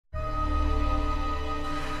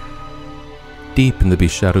deep in the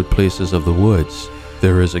beshadowed places of the woods,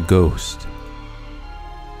 there is a ghost.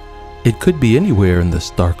 It could be anywhere in this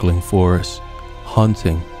darkling forest,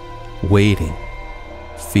 hunting, waiting,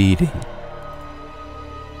 feeding.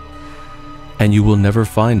 And you will never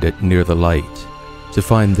find it near the light. To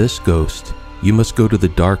find this ghost, you must go to the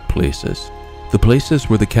dark places, the places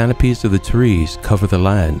where the canopies of the trees cover the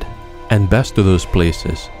land, and best are those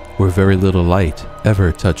places where very little light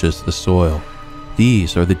ever touches the soil.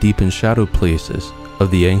 These are the deep and shadowed places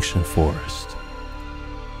of the ancient forest.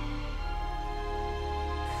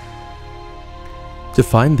 To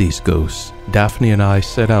find these ghosts, Daphne and I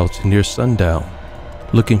set out near sundown,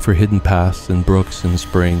 looking for hidden paths and brooks and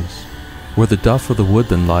springs, where the duff of the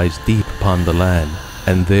woodland lies deep upon the land,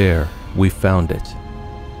 and there we found it.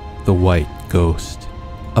 The white ghost,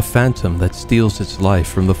 a phantom that steals its life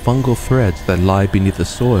from the fungal threads that lie beneath the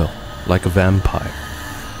soil like a vampire,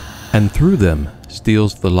 and through them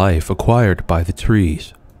steals the life acquired by the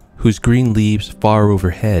trees, whose green leaves far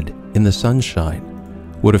overhead in the sunshine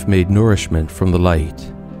would have made nourishment from the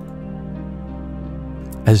light.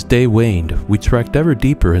 As day waned, we trekked ever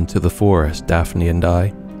deeper into the forest, Daphne and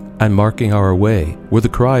I, and marking our way were the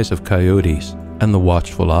cries of coyotes and the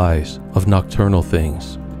watchful eyes of nocturnal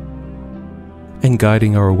things. And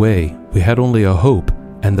guiding our way, we had only a hope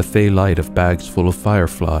and the fey light of bags full of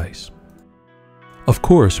fireflies. Of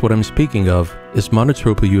course, what I'm speaking of is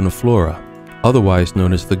Monotropa uniflora, otherwise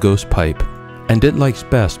known as the ghost pipe, and it likes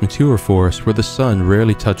best mature forests where the sun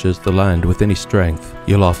rarely touches the land with any strength.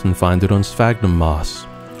 You'll often find it on sphagnum moss,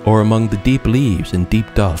 or among the deep leaves and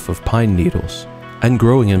deep duff of pine needles, and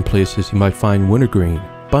growing in places you might find wintergreen,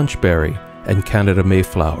 bunchberry, and Canada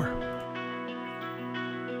mayflower.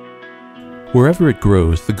 Wherever it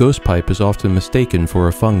grows, the ghost pipe is often mistaken for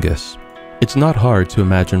a fungus. It's not hard to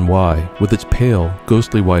imagine why, with its pale,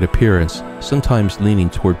 ghostly white appearance, sometimes leaning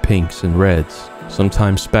toward pinks and reds,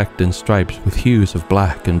 sometimes specked and striped with hues of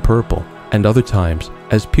black and purple, and other times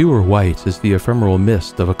as pure white as the ephemeral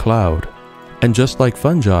mist of a cloud. And just like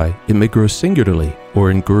fungi, it may grow singularly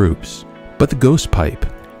or in groups. But the ghost pipe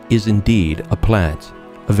is indeed a plant,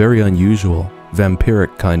 a very unusual,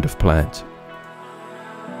 vampiric kind of plant.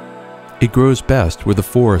 It grows best where the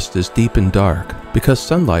forest is deep and dark because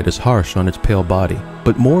sunlight is harsh on its pale body,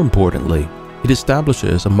 but more importantly, it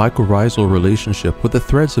establishes a mycorrhizal relationship with the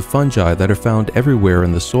threads of fungi that are found everywhere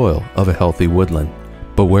in the soil of a healthy woodland.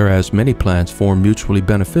 But whereas many plants form mutually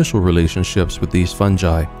beneficial relationships with these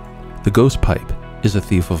fungi, the ghost pipe is a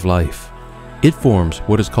thief of life. It forms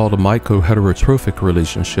what is called a mycoheterotrophic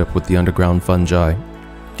relationship with the underground fungi,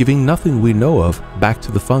 giving nothing we know of back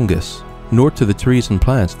to the fungus, nor to the trees and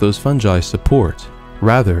plants those fungi support.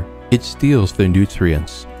 Rather, it steals their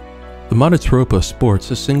nutrients. The Monotropa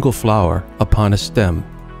sports a single flower upon a stem,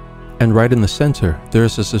 and right in the center there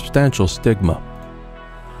is a substantial stigma,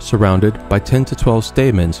 surrounded by 10 to 12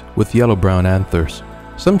 stamens with yellow-brown anthers.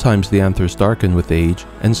 Sometimes the anthers darken with age,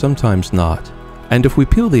 and sometimes not. And if we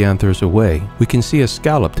peel the anthers away, we can see a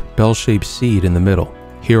scalloped, bell-shaped seed in the middle.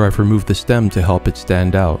 Here I've removed the stem to help it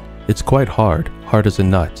stand out. It's quite hard as a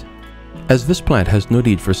nut. As this plant has no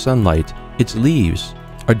need for sunlight, its leaves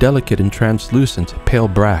are delicate and translucent pale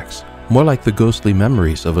bracts, more like the ghostly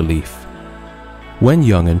memories of a leaf. When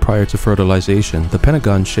young and prior to fertilization, the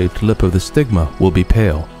pentagon-shaped lip of the stigma will be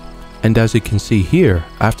pale. And as you can see here,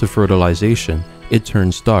 after fertilization, it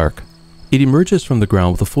turns dark. It emerges from the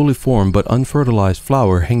ground with a fully formed but unfertilized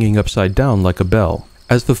flower hanging upside down like a bell.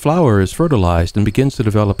 As the flower is fertilized and begins to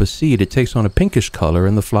develop a seed, it takes on a pinkish color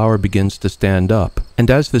and the flower begins to stand up.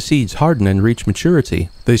 And as the seeds harden and reach maturity,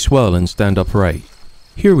 they swell and stand upright.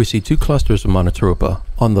 Here we see two clusters of Monotropa.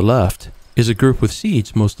 On the left is a group with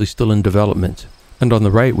seeds mostly still in development. And on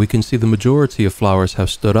the right we can see the majority of flowers have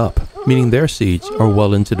stood up, meaning their seeds are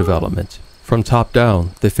well into development. From top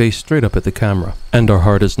down, they face straight up at the camera and are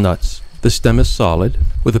hard as nuts. The stem is solid,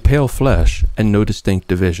 with a pale flesh and no distinct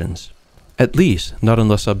divisions. At least, not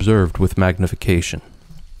unless observed with magnification.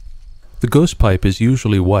 The ghost pipe is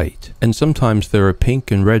usually white, and sometimes there are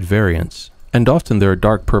pink and red variants, and often there are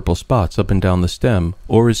dark purple spots up and down the stem,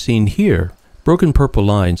 or as seen here, broken purple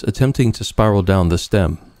lines attempting to spiral down the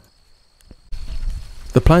stem.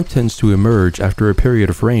 The plant tends to emerge after a period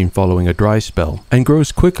of rain following a dry spell, and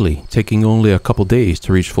grows quickly, taking only a couple days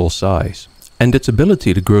to reach full size. And its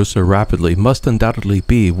ability to grow so rapidly must undoubtedly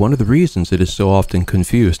be one of the reasons it is so often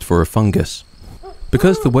confused for a fungus.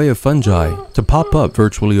 Because the way of fungi to pop up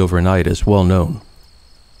virtually overnight is well known.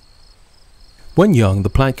 When young, the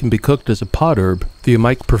plant can be cooked as a pot herb, though you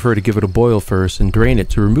might prefer to give it a boil first and drain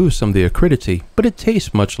it to remove some of the acridity, but it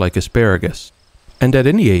tastes much like asparagus. And at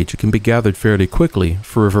any age it can be gathered fairly quickly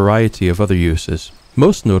for a variety of other uses.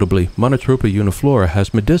 Most notably, Monotropa uniflora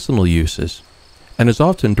has medicinal uses and is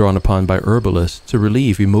often drawn upon by herbalists to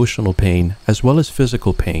relieve emotional pain as well as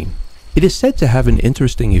physical pain. It is said to have an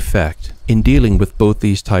interesting effect in dealing with both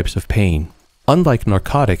these types of pain. Unlike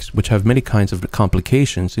narcotics, which have many kinds of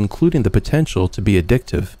complications, including the potential to be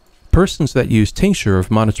addictive, persons that use tincture of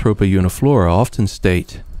Monotropa uniflora often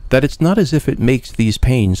state that it's not as if it makes these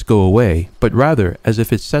pains go away, but rather as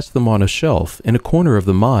if it sets them on a shelf in a corner of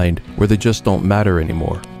the mind where they just don't matter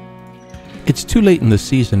anymore. It's too late in the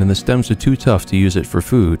season and the stems are too tough to use it for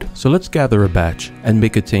food, so let's gather a batch and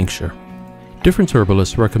make a tincture. Different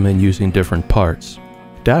herbalists recommend using different parts.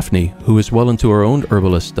 Daphne, who is well into her own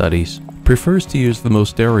herbalist studies, prefers to use the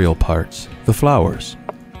most aerial parts, the flowers.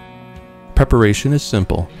 Preparation is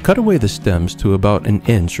simple. Cut away the stems to about an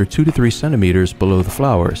inch or 2 to 3 centimeters below the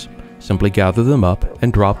flowers. Simply gather them up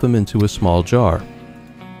and drop them into a small jar.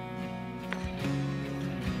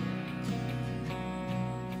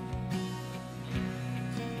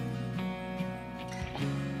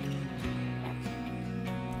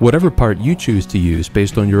 Whatever part you choose to use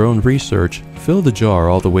based on your own research, fill the jar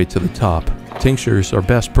all the way to the top. Tinctures are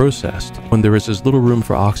best processed when there is as little room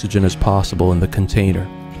for oxygen as possible in the container.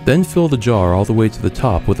 Then fill the jar all the way to the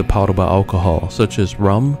top with a potable alcohol such as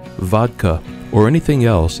rum, vodka, or anything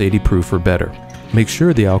else 80 proof or better. Make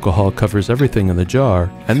sure the alcohol covers everything in the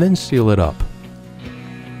jar and then seal it up.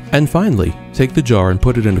 And finally, take the jar and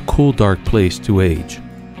put it in a cool, dark place to age.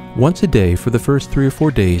 Once a day for the first 3 or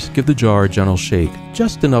 4 days, give the jar a gentle shake,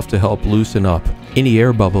 just enough to help loosen up any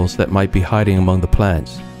air bubbles that might be hiding among the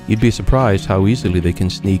plants. You'd be surprised how easily they can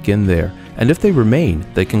sneak in there, and if they remain,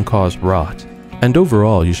 they can cause rot. And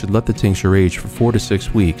overall, you should let the tincture age for 4 to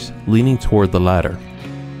 6 weeks, leaning toward the latter.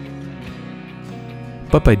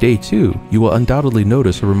 But by day 2, you will undoubtedly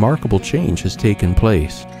notice a remarkable change has taken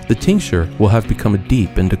place. The tincture will have become a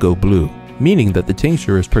deep indigo blue, meaning that the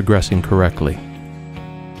tincture is progressing correctly.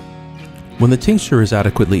 When the tincture is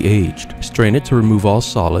adequately aged, strain it to remove all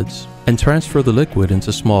solids and transfer the liquid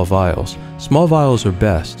into small vials. Small vials are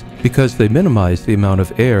best because they minimize the amount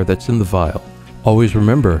of air that's in the vial. Always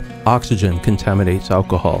remember, oxygen contaminates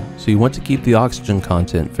alcohol, so you want to keep the oxygen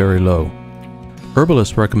content very low.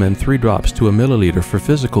 Herbalists recommend 3 drops to a milliliter for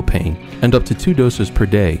physical pain and up to 2 doses per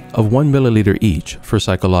day of 1 milliliter each for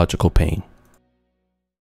psychological pain.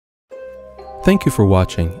 Thank you for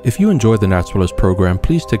watching. If you enjoy the Naturalist program,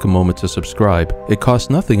 please take a moment to subscribe. It costs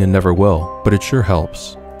nothing and never will, but it sure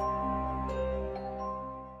helps.